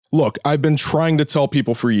Look, I've been trying to tell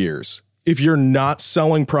people for years, if you're not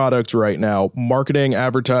selling products right now, marketing,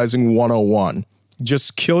 advertising 101,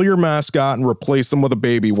 just kill your mascot and replace them with a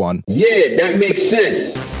baby one. Yeah, that makes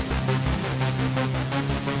sense.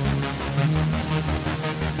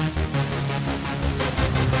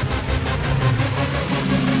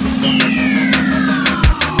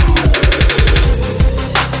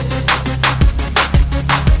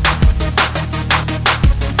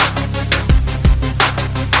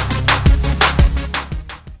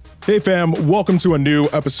 Hey fam, welcome to a new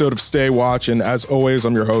episode of Stay Watch, and as always,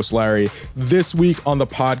 I'm your host, Larry. This week on the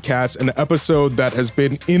podcast, an episode that has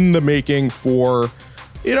been in the making for,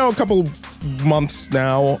 a couple months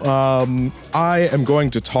now. I am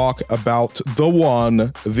going to talk about the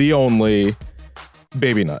one, the only,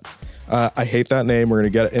 Baby Nut. I hate that name. We're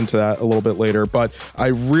going to get into that a little bit later, but I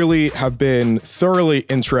really have been thoroughly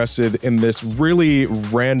interested in this really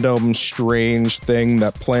random, strange thing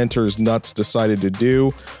that Planters Nuts decided to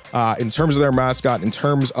do in terms of their mascot, in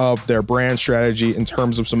terms of their brand strategy, in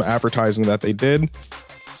terms of some advertising that they did.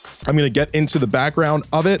 I'm going to get into the background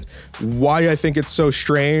of it, why I think it's so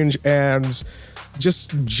strange, and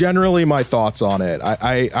just generally my thoughts on it.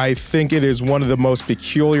 I think it is one of the most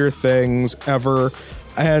peculiar things ever.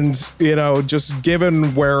 And, just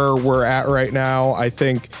given where we're at right now, I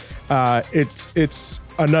think it's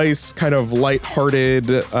a nice kind of lighthearted,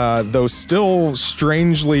 though still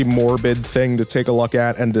strangely morbid thing to take a look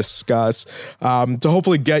at and discuss, to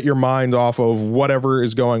hopefully get your mind off of whatever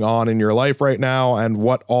is going on in your life right now and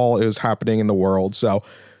what all is happening in the world. So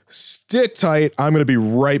stick tight. I'm going to be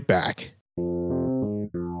right back.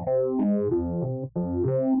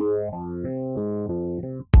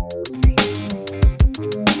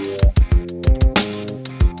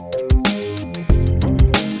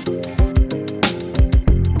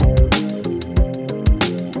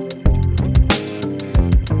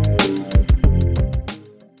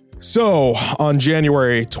 So, on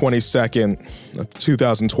January 22nd of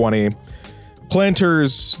 2020,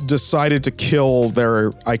 Planters decided to kill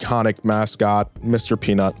their iconic mascot, Mr.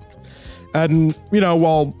 Peanut. And,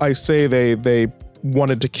 while I say they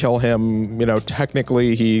wanted to kill him,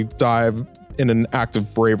 technically he died in an act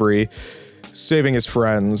of bravery, saving his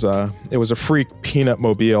friends. It was a freak peanut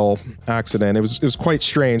mobile accident. It was quite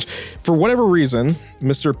strange. For whatever reason,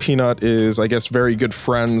 Mr. Peanut is, I guess, very good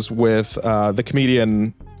friends with the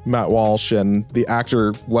comedian Matt Walsh and the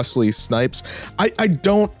actor Wesley Snipes. I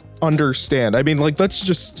don't understand. I mean, let's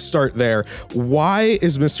just start there. Why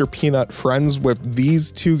is Mr. Peanut friends with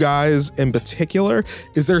these two guys in particular?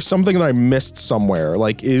 Is there something that I missed somewhere?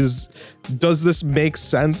 Does this make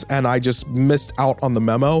sense and I just missed out on the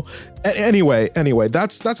memo? Anyway,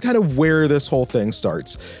 that's kind of where this whole thing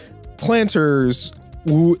starts. Planters,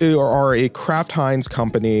 who are a Kraft Heinz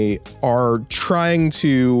company, are trying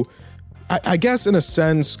to, I guess, in a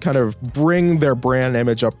sense, kind of bring their brand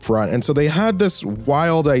image up front. And so they had this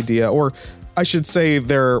wild idea, or I should say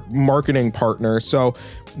their marketing partner. So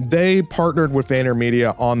they partnered with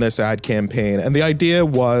VaynerMedia on this ad campaign. And the idea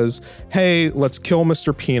was, hey, let's kill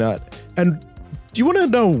Mr. Peanut. And do you want to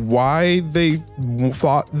know why they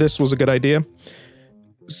thought this was a good idea?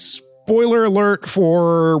 Spoiler alert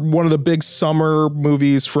for one of the big summer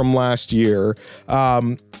movies from last year.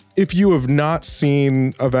 If you have not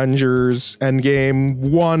seen Avengers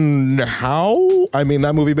Endgame, how? I mean,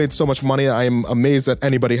 that movie made so much money. I am amazed that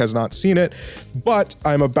anybody has not seen it, but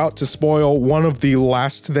I'm about to spoil one of the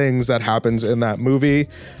last things that happens in that movie.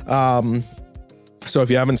 So if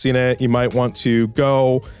you haven't seen it, you might want to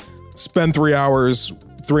go spend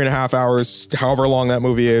 3.5 hours, however long that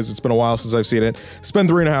movie is. It's been a while since I've seen it. Spend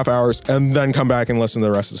 3.5 hours and then come back and listen to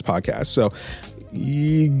the rest of this podcast. So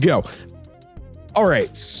go. All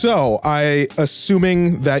right. So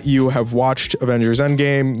assuming that you have watched Avengers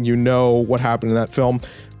Endgame, you know what happened in that film.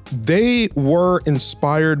 They were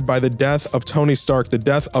inspired by the death of Tony Stark, the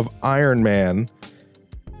death of Iron Man,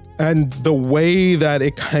 and the way that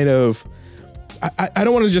it kind of, I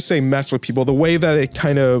don't want to just say mess with people, the way that it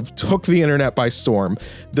kind of took the internet by storm,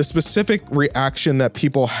 the specific reaction that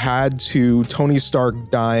people had to Tony Stark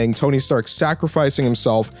dying, Tony Stark sacrificing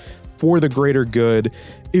himself for the greater good,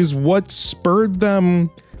 is what spurred them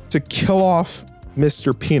to kill off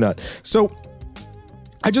Mr. Peanut. So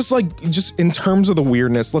I just in terms of the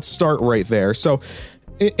weirdness, let's start right there. So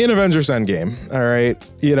in Avengers Endgame, all right,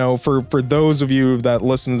 for those of you that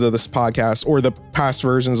listen to this podcast or the past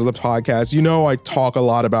versions of the podcast, I talk a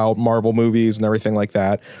lot about Marvel movies and everything like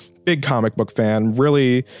that. Big comic book fan,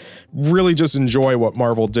 really just enjoy what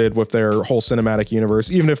Marvel did with their whole cinematic universe,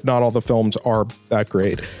 even if not all the films are that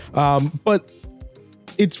great. But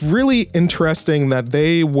it's really interesting that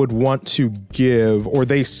they would want to give, or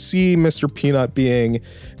they see Mr. Peanut being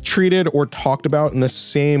treated or talked about in the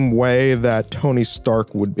same way that Tony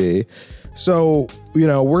Stark would be. So,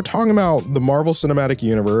 we're talking about the Marvel Cinematic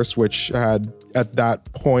Universe, which had at that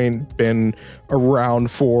point been around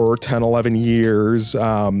for 10, 11 years,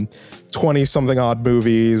 20 something odd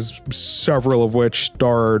movies, several of which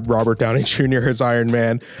starred Robert Downey Jr. as Iron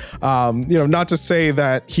Man. Not to say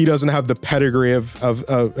that he doesn't have the pedigree or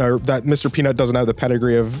that Mr. Peanut doesn't have the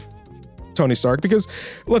pedigree of Tony Stark, because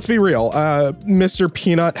let's be real, Mr.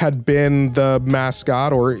 Peanut had been the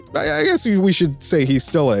mascot, or I guess we should say he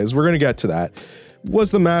still is. We're going to get to that.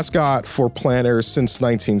 Was the mascot for Planters since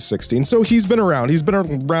 1916. So he's been around. He's been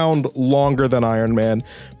around longer than Iron Man.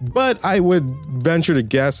 But I would venture to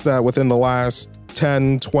guess that within the last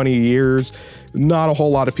 10, 20 years, not a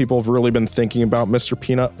whole lot of people have really been thinking about Mr.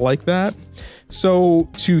 Peanut like that. So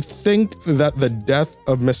to think that the death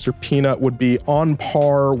of Mr. Peanut would be on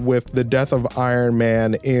par with the death of Iron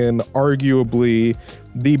Man in arguably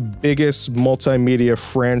the biggest multimedia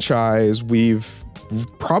franchise we've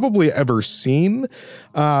probably ever seen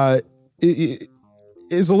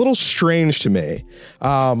is a little strange to me.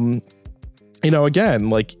 Again,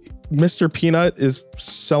 like, Mr. Peanut is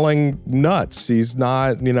selling nuts. He's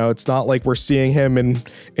not, it's not like we're seeing him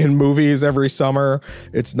in movies every summer.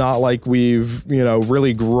 It's not like we've,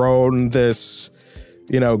 really grown this,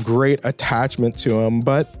 great attachment to him.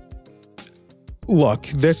 But look,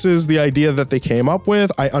 this is the idea that they came up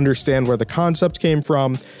with. I understand where the concept came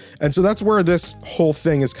from. And so that's where this whole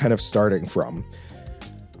thing is kind of starting from.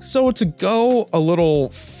 So to go a little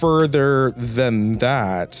further than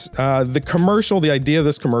that, the idea of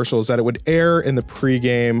this commercial is that it would air in the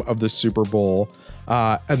pregame of the Super Bowl,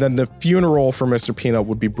 and then the funeral for Mr. Peanut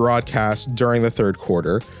would be broadcast during the third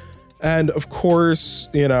quarter. And of course,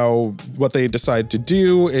 what they decided to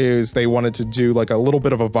do is they wanted to do like a little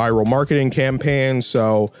bit of a viral marketing campaign.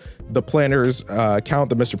 So the Planters account,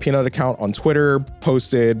 the Mr. Peanut account on Twitter,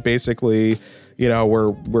 posted basically,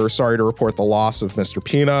 we're sorry to report the loss of Mr.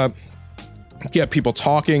 Peanut. Get people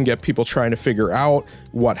talking, get people trying to figure out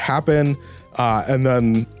what happened. And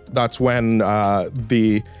then that's when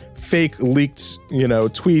the fake leaked,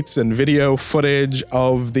 tweets and video footage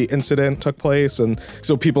of the incident took place. And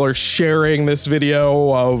so people are sharing this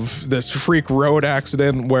video of this freak road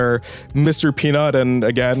accident where Mr. Peanut and,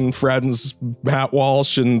 again, friends Matt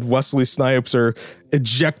Walsh and Wesley Snipes are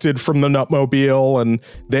ejected from the Nutmobile, and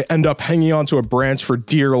they end up hanging onto a branch for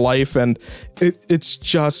dear life. And it's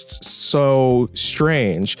just so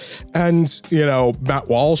strange. And, Matt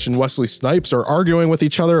Walsh and Wesley Snipes are arguing with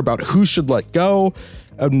each other about who should let go.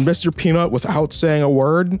 And Mr. Peanut, without saying a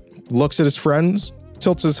word, looks at his friends,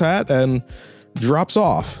 tilts his hat, and drops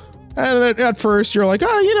off. And at first, you're like,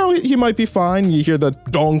 he might be fine. You hear the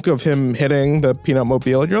donk of him hitting the Peanut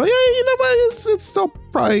Mobile, and you're like, hey, what? It's still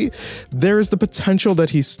probably, there's the potential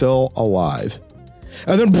that he's still alive.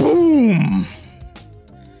 And then boom!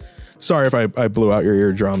 Sorry if I blew out your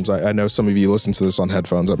eardrums. I know some of you listen to this on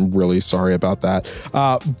headphones. I'm really sorry about that.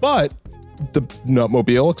 But the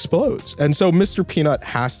Nutmobile explodes. And so Mr. Peanut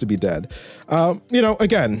has to be dead.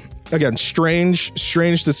 Again,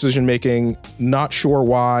 strange decision making. Not sure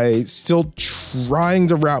why. Still trying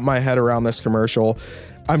to wrap my head around this commercial.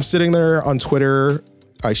 I'm sitting there on Twitter.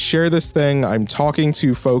 I share this thing. I'm talking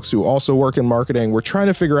to folks who also work in marketing. We're trying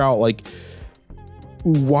to figure out, like,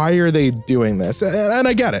 why are they doing this? And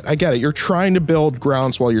I get it. You're trying to build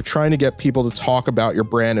groundswell. You're trying to get people to talk about your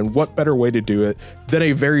brand, and what better way to do it than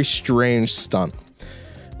a very strange stunt.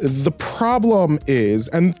 The problem is,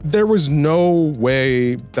 and there was no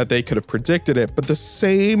way that they could have predicted it, but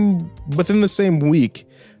within the same week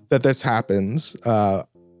that this happens,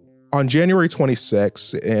 on January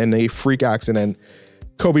 26th, in a freak accident,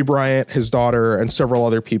 Kobe Bryant, his daughter, and several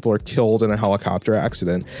other people are killed in a helicopter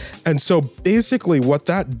accident. And so basically what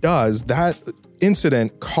that does, that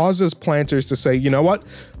incident causes Planters to say, you know what?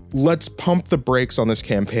 Let's pump the brakes on this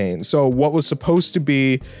campaign. So what was supposed to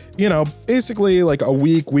be, basically like a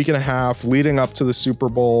week and a half leading up to the Super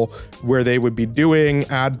Bowl, where they would be doing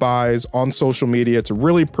ad buys on social media to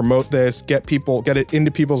really promote this, get it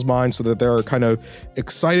into people's minds so that they're kind of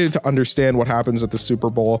excited to understand what happens at the Super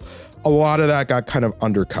Bowl. A lot of that got kind of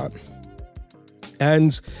undercut.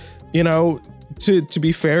 And, to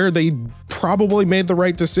be fair, they probably made the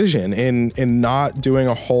right decision in not doing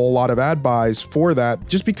a whole lot of ad buys for that,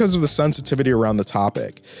 just because of the sensitivity around the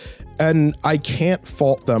topic. And I can't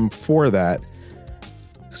fault them for that.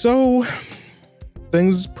 So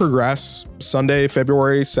things progress. Sunday,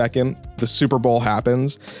 February 2nd, the Super Bowl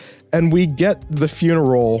happens, and we get the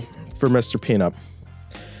funeral for Mr. Peanut.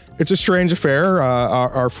 It's a strange affair.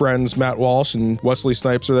 Our friends Matt Walsh and Wesley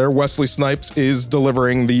Snipes are there. Wesley Snipes is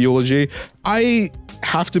delivering the eulogy. I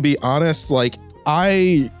have to be honest, like,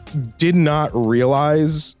 I did not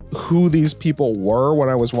realize who these people were when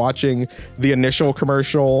I was watching the initial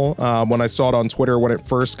commercial, when I saw it on Twitter when it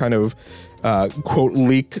first kind of quote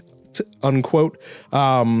leaked, unquote.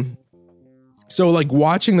 So like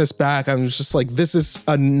watching this back, I'm just like, this is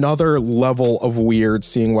another level of weird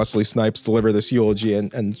seeing Wesley Snipes deliver this eulogy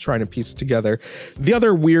and trying to piece it together. The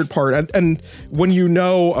other weird part, and when you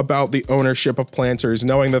know about the ownership of Planters,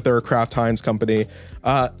 knowing that they're a Kraft Heinz company,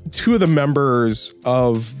 two of the members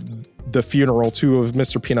of the funeral, two of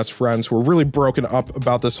Mr. Peanut's friends who were really broken up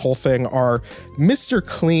about this whole thing are Mr.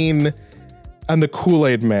 Clean and the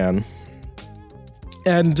Kool-Aid Man.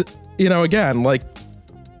 And, you know, again, like,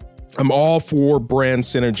 I'm all for brand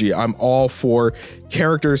synergy. I'm all for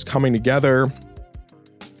characters coming together.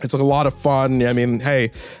 It's like a lot of fun. I mean,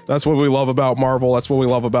 hey, that's what we love about Marvel. That's what we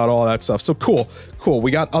love about all that stuff. So cool. We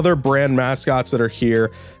got other brand mascots that are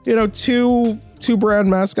here. You know, two brand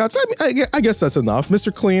mascots. I guess that's enough.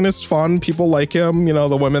 Mr. Clean is fun. People like him. You know,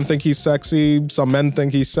 the women think he's sexy. Some men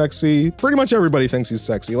think he's sexy. Pretty much everybody thinks he's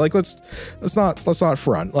sexy. Like, let's not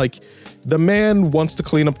front. Like, the man wants to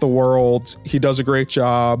clean up the world. He does a great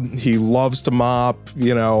job. He loves to mop.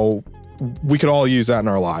 You know, we could all use that in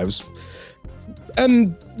our lives.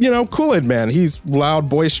 And, you know, Kool-Aid Man, he's loud,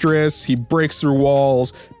 boisterous. He breaks through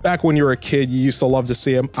walls. Back when you were a kid, you used to love to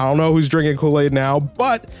see him. I don't know who's drinking Kool-Aid now,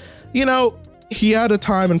 but, you know, he had a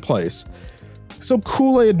time and place. So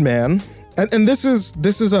Kool-Aid Man, and this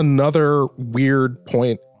is another weird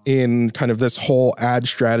point in kind of this whole ad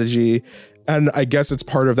strategy. And I guess it's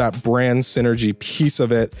part of that brand synergy piece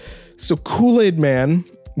of it. So Kool-Aid Man,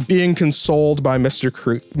 being consoled by Mr.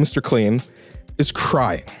 Clean, is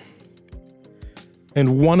crying.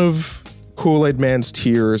 And one of Kool-Aid Man's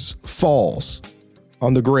tears falls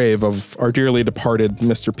on the grave of our dearly departed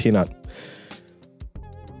Mr. Peanut.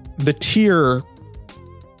 The tear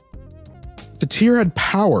had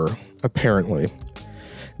power, apparently,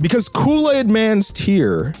 because Kool-Aid Man's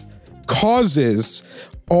tear causes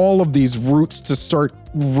all of these roots to start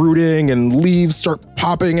rooting and leaves start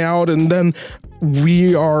popping out, and then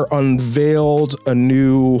we are unveiled a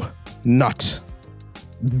new nut,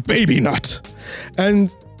 baby nut.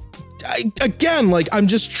 And I'm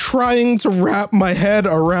just trying to wrap my head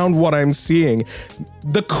around what I'm seeing.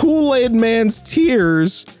 The Kool-Aid Man's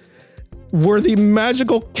tears were the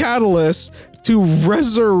magical catalyst to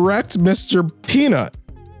resurrect Mr. Peanut.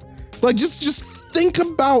 Like, just think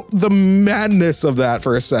about the madness of that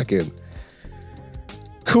for a second.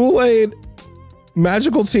 Kool-Aid,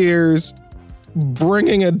 magical tears,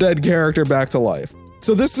 bringing a dead character back to life.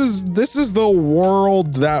 So this is the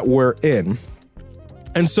world that we're in.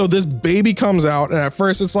 And so this baby comes out, and at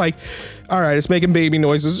first it's like, all right, it's making baby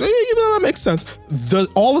noises. You know, that makes sense.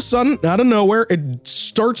 All of a sudden, out of nowhere, it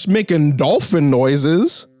starts making dolphin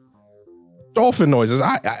noises.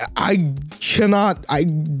 I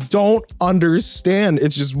don't understand.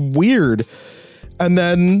 It's just weird. And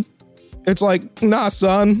then it's like, nah,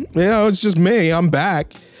 son, you know, it's just me. I'm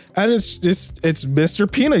back. And it's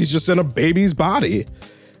Mr. Peanut. He's just in a baby's body.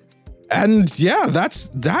 And yeah, that's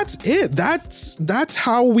it. That's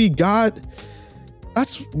how we got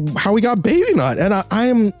Baby Nut. And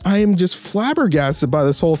I am just flabbergasted by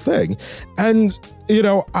this whole thing. And you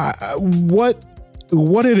know,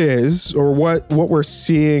 what it is, or what we're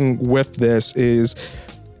seeing with this is,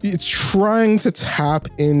 it's trying to tap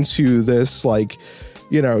into this, like,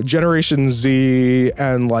 you know, Generation Z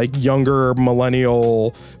and like younger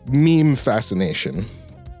millennial meme fascination.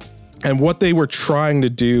 And what they were trying to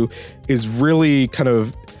do is really kind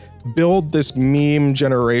of build this meme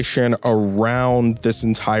generation around this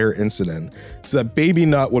entire incident so that Baby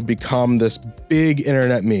Nut would become this big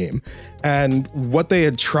internet meme. And what they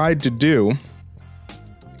had tried to do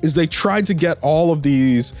is they tried to get all of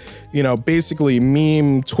these, you know, basically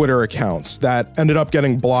meme Twitter accounts that ended up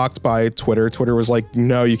getting blocked by Twitter. Twitter was like,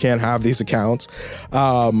 no, you can't have these accounts.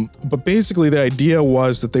 But basically the idea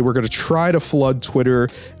was that they were going to try to flood Twitter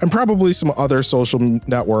and probably some other social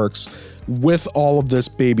networks with all of this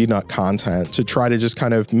Baby Nut content to try to just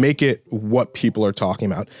kind of make it what people are talking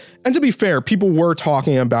about. And to be fair, people were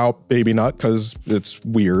talking about Baby Nut because it's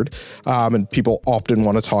weird, and people often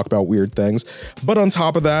want to talk about weird things. But on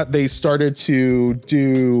top of that, they started to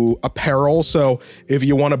do apparel. So if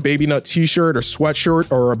you want a Baby Nut t-shirt or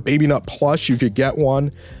sweatshirt or a Baby Nut plush, you could get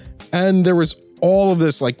one. And there was all of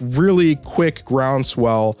this like really quick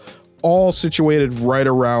groundswell all situated right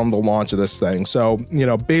around the launch of this thing. So,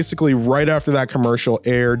 basically right after that commercial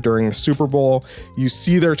aired during the Super Bowl, you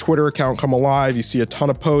see their Twitter account come alive. You see a ton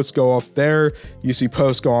of posts go up there. You see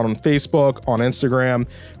posts go on Facebook, on Instagram.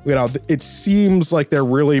 It seems like they're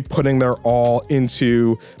really putting their all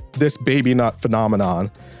into this Baby Nut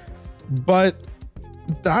phenomenon. But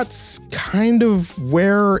that's kind of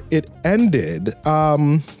where it ended.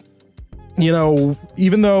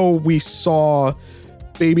 Even though we saw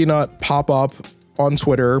Baby Nut pop up on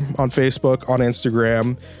Twitter, on Facebook, on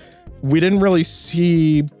Instagram, we didn't really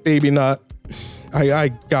see Baby Nut. I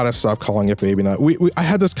gotta stop calling it Baby Nut. I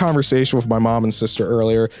had this conversation with my mom and sister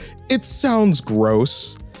earlier. It sounds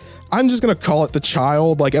gross. I'm just gonna call it the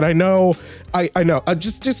child. And I know. I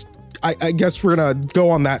guess we're gonna go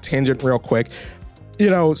on that tangent real quick.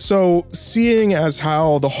 So seeing as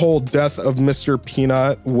how the whole death of Mr.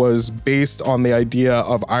 Peanut was based on the idea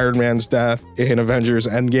of Iron Man's death in Avengers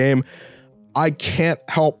Endgame, I can't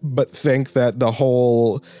help but think that the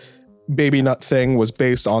whole Baby Nut thing was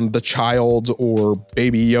based on the child or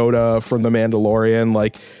Baby Yoda from The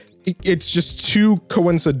Mandalorian. It's just too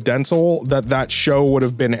coincidental that show would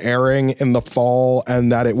have been airing in the fall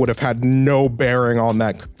and that it would have had no bearing on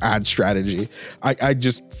that ad strategy. I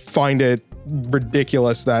just find it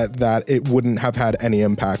ridiculous that it wouldn't have had any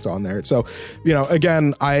impact on there. So,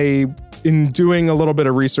 again, in doing a little bit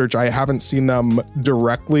of research, I haven't seen them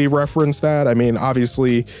directly reference that. I mean,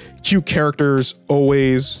 obviously, cute characters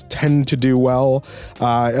always tend to do well.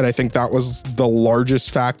 And I think that was the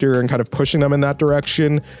largest factor in kind of pushing them in that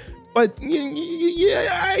direction. But yeah,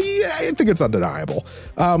 I think it's undeniable.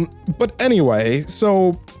 But anyway,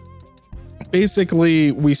 so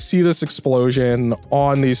basically we see this explosion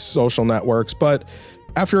on these social networks, but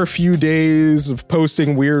after a few days of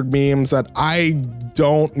posting weird memes that I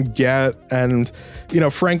don't get, and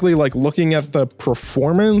frankly, looking at the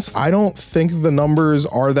performance, I don't think the numbers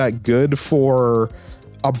are that good for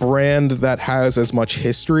a brand that has as much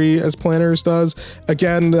history as Planters does.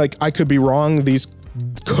 Again, I could be wrong. These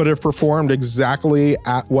could have performed exactly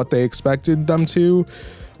at what they expected them to.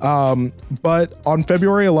 But on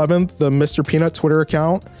February 11th, the Mr. Peanut Twitter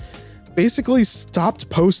account basically stopped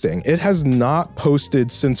posting. It has not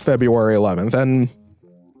posted since February 11th. And,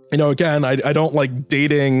 again, I don't like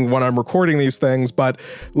dating when I'm recording these things, but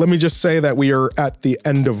let me just say that we are at the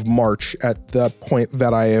end of March at the point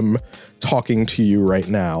that I am talking to you right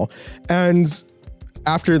now. And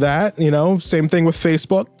after that, same thing with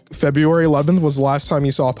Facebook. February 11th was the last time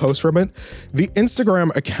you saw a post from it. The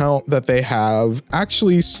Instagram account that they have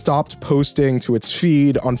actually stopped posting to its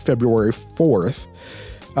feed on February 4th,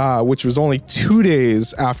 which was only 2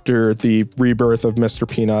 days after the rebirth of Mr.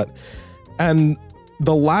 Peanut. And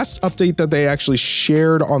the last update that they actually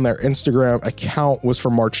shared on their Instagram account was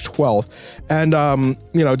from March 12th. And,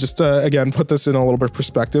 just to, again, put this in a little bit of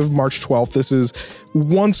perspective, March 12th, this is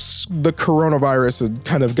once the coronavirus had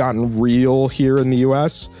kind of gotten real here in the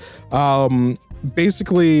US.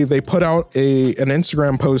 Basically, they put out an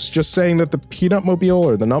Instagram post just saying that the Peanutmobile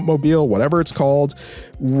or the Nutmobile, whatever it's called,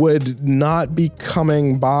 would not be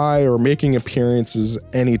coming by or making appearances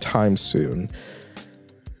anytime soon.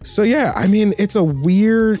 So yeah, I mean, it's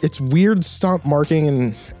weird stunt marketing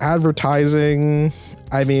and advertising.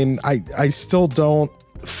 I mean, I still don't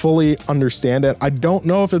fully understand it. I don't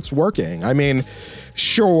know if it's working. I mean,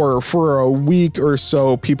 sure, for a week or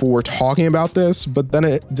so, people were talking about this, but then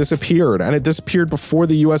it disappeared, and it disappeared before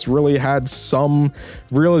the US really had some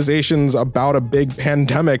realizations about a big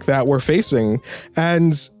pandemic that we're facing.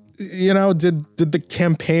 And did the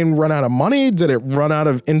campaign run out of money? Did it run out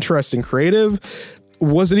of interest in creative?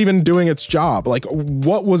 Was it even doing its job?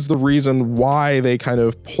 What was the reason why they kind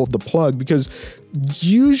of pulled the plug? Because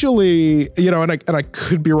usually, and I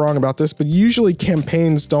could be wrong about this, but usually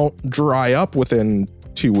campaigns don't dry up within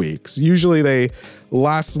 2 weeks. Usually they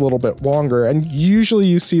last a little bit longer, and usually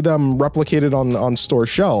you see them replicated on store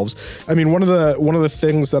shelves. I mean, one of the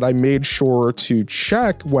things that I made sure to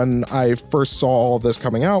check when I first saw all of this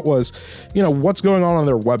coming out was, what's going on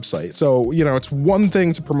their website. So, it's one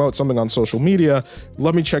thing to promote something on social media.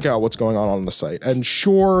 Let me check out what's going on the site. And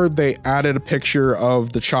sure, they added a picture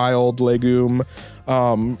of the child legume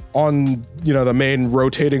on, the main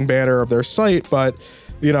rotating banner of their site, but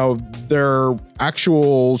their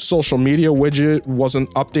actual social media widget wasn't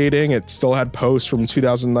updating. It still had posts from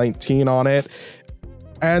 2019 on it.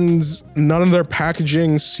 And none of their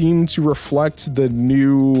packaging seemed to reflect the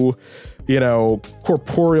new,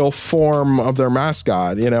 corporeal form of their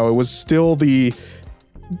mascot. It was still the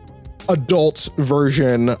adult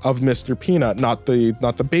version of Mr. Peanut, not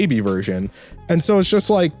the baby version. And so it's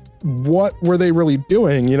just what were they really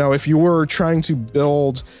doing? If you were trying to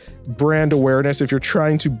build brand awareness, if you're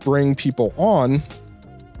trying to bring people on,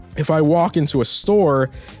 if I walk into a store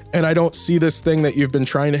and I don't see this thing that you've been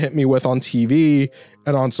trying to hit me with on TV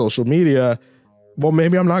and on social media, well,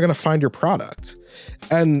 maybe I'm not going to find your product.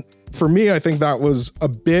 And for me, I think that was a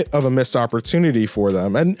bit of a missed opportunity for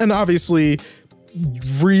them. And obviously,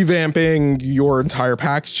 revamping your entire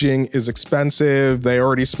packaging is expensive. They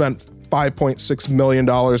already spent $5.6 million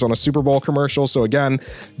on a Super Bowl commercial. So again,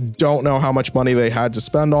 don't know how much money they had to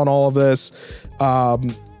spend on all of this.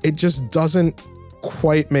 It just doesn't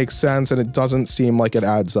quite make sense, and it doesn't seem like it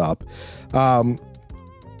adds up.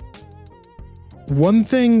 One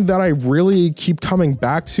thing that I really keep coming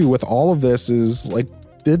back to with all of this is, like,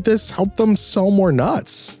 did this help them sell more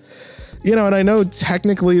nuts? You know, and I know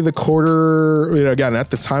technically the quarter, you know, again,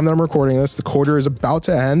 at the time that I'm recording this, the quarter is about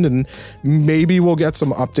to end and maybe we'll get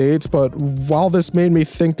some updates. But while this made me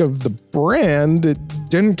think of the brand, it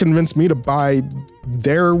didn't convince me to buy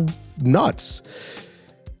their nuts.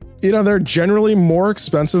 You know, they're generally more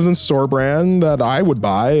expensive than store brand that I would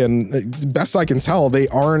buy. And best I can tell, they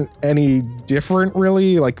aren't any different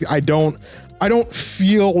really. Like, I don't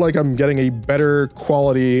feel like I'm getting a better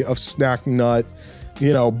quality of snack nut,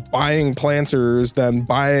 you know, buying Planters than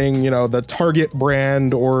buying, you know, the Target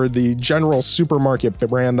brand or the general supermarket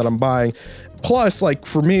brand that I'm buying. Plus, like,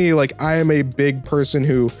 for me, like, I am a big person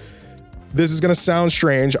who, this is going to sound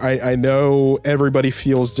strange. I know everybody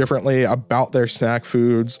feels differently about their snack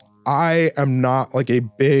foods. I am not like a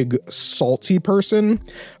big salty person.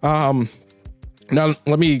 Now,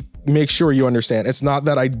 let me make sure you understand. It's not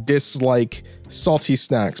that I dislike salty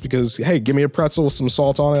snacks because, hey, give me a pretzel with some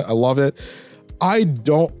salt on it. I love it. I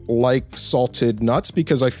don't like salted nuts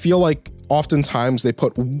because I feel like oftentimes they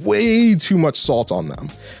put way too much salt on them.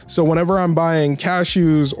 So whenever I'm buying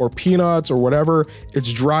cashews or peanuts or whatever,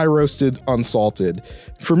 it's dry roasted, unsalted.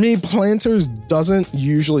 For me, Planters doesn't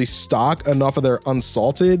usually stock enough of their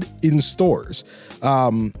unsalted in stores.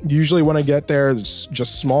 Usually when I get there, it's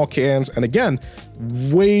just small cans. And again,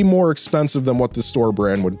 way more expensive than what the store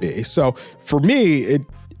brand would be. So for me,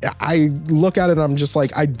 I look at it and I'm just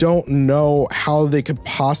like, I don't know how they could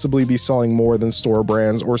possibly be selling more than store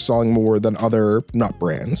brands or selling more than other nut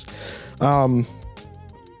brands. You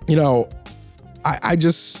know, I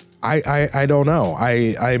don't know.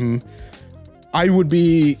 I would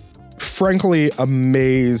be frankly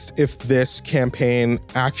amazed if this campaign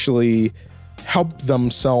actually helped them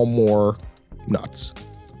sell more nuts.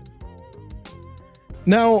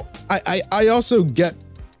 Now, I also get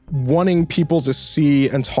wanting people to see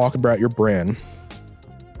and talk about your brand.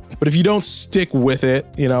 But if you don't stick with it,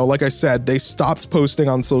 you know, like I said, they stopped posting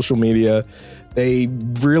on social media. They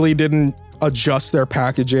really didn't adjust their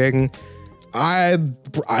packaging. I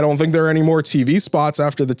don't think there are any more TV spots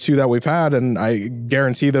after the two that we've had. And I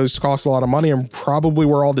guarantee those cost a lot of money and probably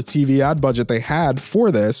were all the TV ad budget they had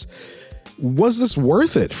for this. Was this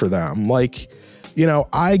worth it for them? Like, you know,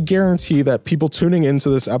 I guarantee that people tuning into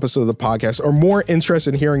this episode of the podcast are more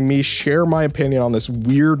interested in hearing me share my opinion on this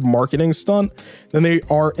weird marketing stunt than they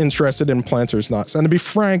are interested in Planters nuts. And to be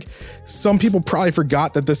frank, some people probably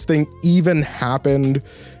forgot that this thing even happened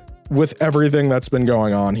with everything that's been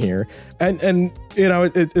going on here. And you know,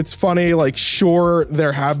 it's funny, like, sure,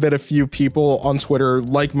 there have been a few people on Twitter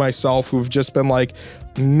like myself who've just been like,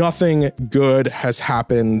 nothing good has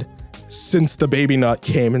happened since the baby nut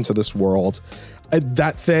came into this world.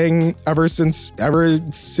 That thing, ever since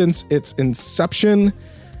its inception,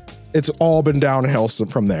 it's all been downhill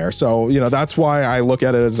from there. So, you know, that's why I look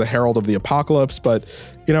at it as a herald of the apocalypse. But,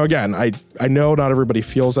 you know, again, I know not everybody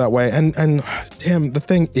feels that way. And damn, the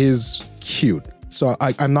thing is cute. So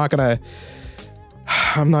I'm not gonna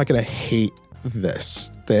hate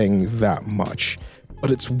this thing that much,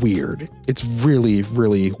 but it's weird. It's really,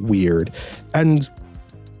 really weird. And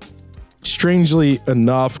strangely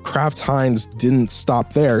enough, Kraft Heinz didn't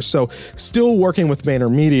stop there. So still working with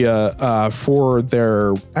VaynerMedia for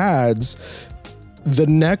their ads, the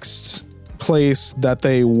next place that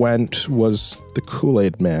they went was the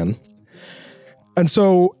Kool-Aid Man. And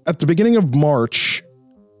so at the beginning of March,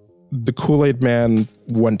 the Kool-Aid Man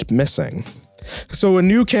went missing. So a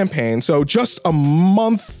new campaign. So just a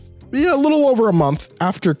month, a little over a month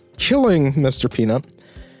after killing Mr. Peanut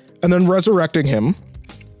and then resurrecting him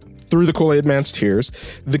through the Kool-Aid Man's tears,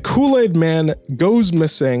 the Kool-Aid Man goes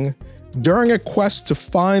missing during a quest to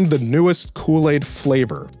find the newest Kool-Aid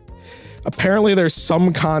flavor. Apparently there's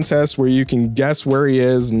some contest where you can guess where he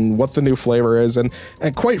is and what the new flavor is. And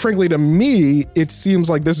quite frankly, to me, it seems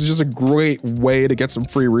like this is just a great way to get some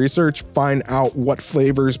free research, find out what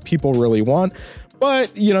flavors people really want.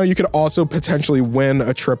 But, you know, you could also potentially win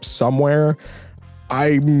a trip somewhere.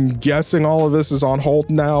 I'm guessing all of this is on hold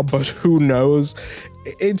now, but who knows?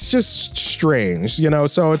 It's just strange,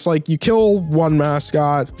 so it's like you kill one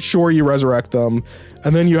mascot, sure, you resurrect them,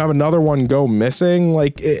 and then you have another one go missing.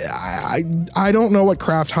 Like, I don't know what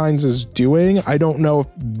Kraft Heinz is doing. I don't know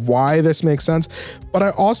why this makes sense, but I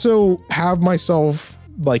also have myself,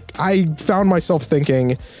 I found myself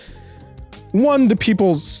thinking, one, do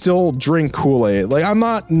people still drink Kool-Aid? Like, I'm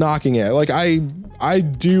not knocking it. Like, I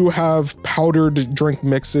do have powdered drink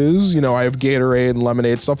mixes. I have Gatorade and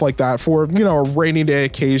lemonade, stuff like that for, a rainy day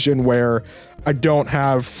occasion where I don't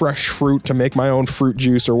have fresh fruit to make my own fruit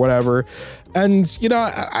juice or whatever. And,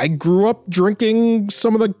 I grew up drinking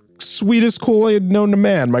some of the sweetest Kool-Aid known to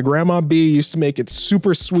man. My grandma B used to make it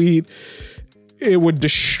super sweet. It would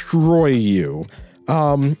destroy you.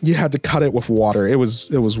 You had to cut it with water. It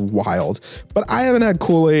was wild, but I haven't had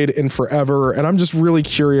Kool-Aid in forever. And I'm just really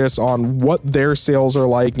curious on what their sales are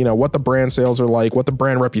like, what the brand sales are like, what the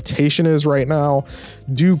brand reputation is right now.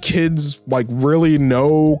 Do kids really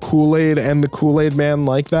know Kool-Aid and the Kool-Aid Man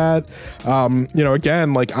like that?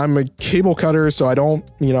 Again, I'm a cable cutter, so I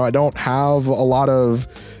don't have a lot of,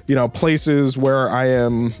 places where I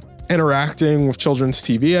am interacting with children's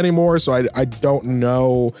TV anymore, so I don't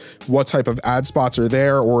know what type of ad spots are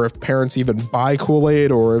there, or if parents even buy Kool-Aid,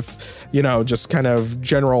 or if just kind of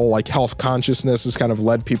general health consciousness has kind of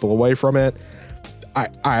led people away from it.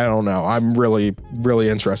 I don't know. I'm really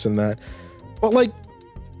interested in that. But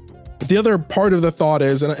the other part of the thought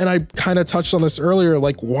is, and I kind of touched on this earlier,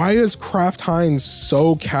 why is Kraft Heinz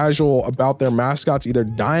so casual about their mascots either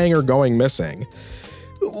dying or going missing?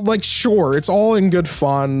 Sure, it's all in good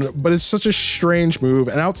fun, but it's such a strange move.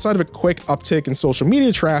 And outside of a quick uptick in social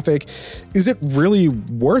media traffic, is it really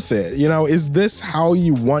worth it? Is this how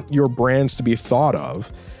you want your brands to be thought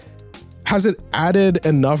of? Has it added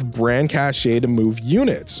enough brand cachet to move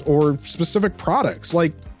units or specific products?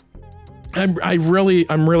 I'm really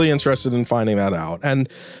interested in finding that out. And,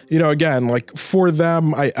 again, for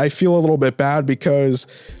them, I feel a little bit bad because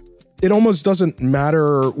it almost doesn't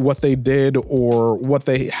matter what they did or what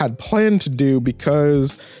they had planned to do,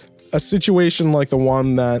 because a situation like the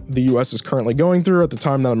one that the US is currently going through at the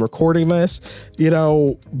time that I'm recording this,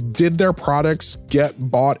 did their products get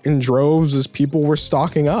bought in droves as people were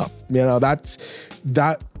stocking up?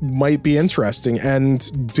 That might be interesting.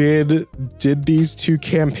 And did these two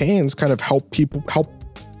campaigns kind of help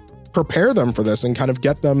prepare them for this and kind of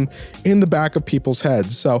get them in the back of people's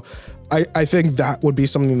heads? So I think that would be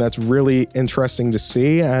something that's really interesting to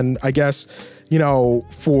see. And I guess,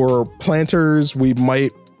 for Planters, we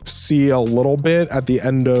might see a little bit at the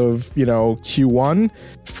end of, Q1.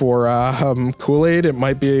 For Kool-Aid, it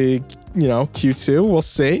might be, Q2. We'll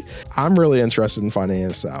see. I'm really interested in finding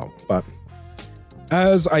this out. But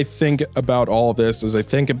as I think about all of this, as I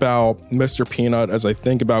think about Mr. Peanut, as I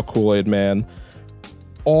think about Kool-Aid Man,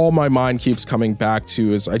 all my mind keeps coming back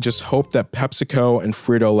to is I just hope that PepsiCo and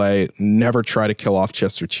Frito-Lay never try to kill off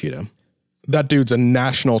Chester Cheetah. That dude's a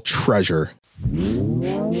national treasure.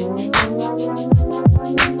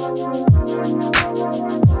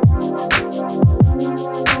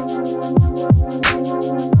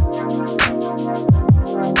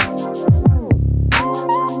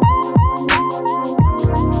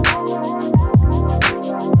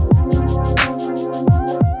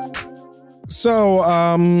 So,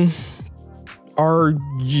 are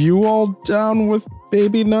you all down with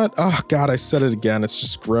Baby Nut? Oh God, I said it again. It's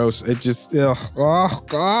just gross. It just, yeah.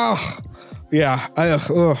 Yeah,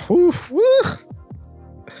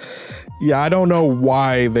 I don't know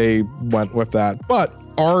why they went with that, but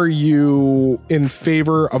are you in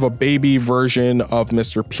favor of a baby version of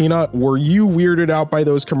Mr. Peanut? Were you weirded out by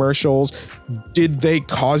those commercials? Did they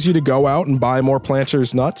cause you to go out and buy more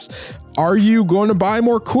Planters nuts? Are you going to buy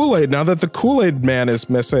more Kool-Aid now that the Kool-Aid Man is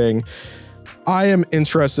missing? I am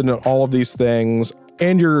interested in all of these things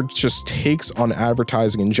and your just takes on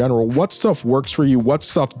advertising in general. What stuff works for you? What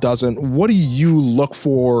stuff doesn't? What do you look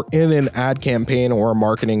for in an ad campaign or a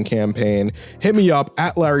marketing campaign? Hit me up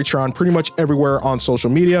at LarryTron pretty much everywhere on social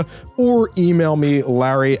media, or email me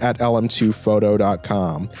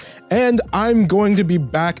larry@lm2photo.com. And I'm going to be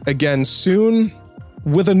back again soon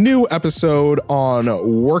with a new episode on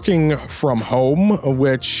working from home,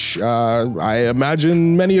 which I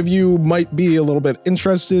imagine many of you might be a little bit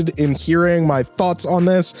interested in hearing my thoughts on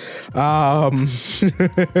this. Trying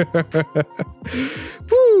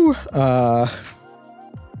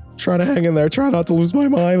to hang in there, try not to lose my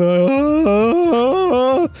mind.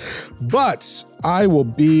 But I will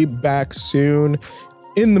be back soon.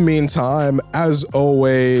 In the meantime, as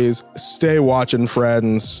always, stay watching,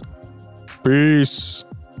 friends. Peace.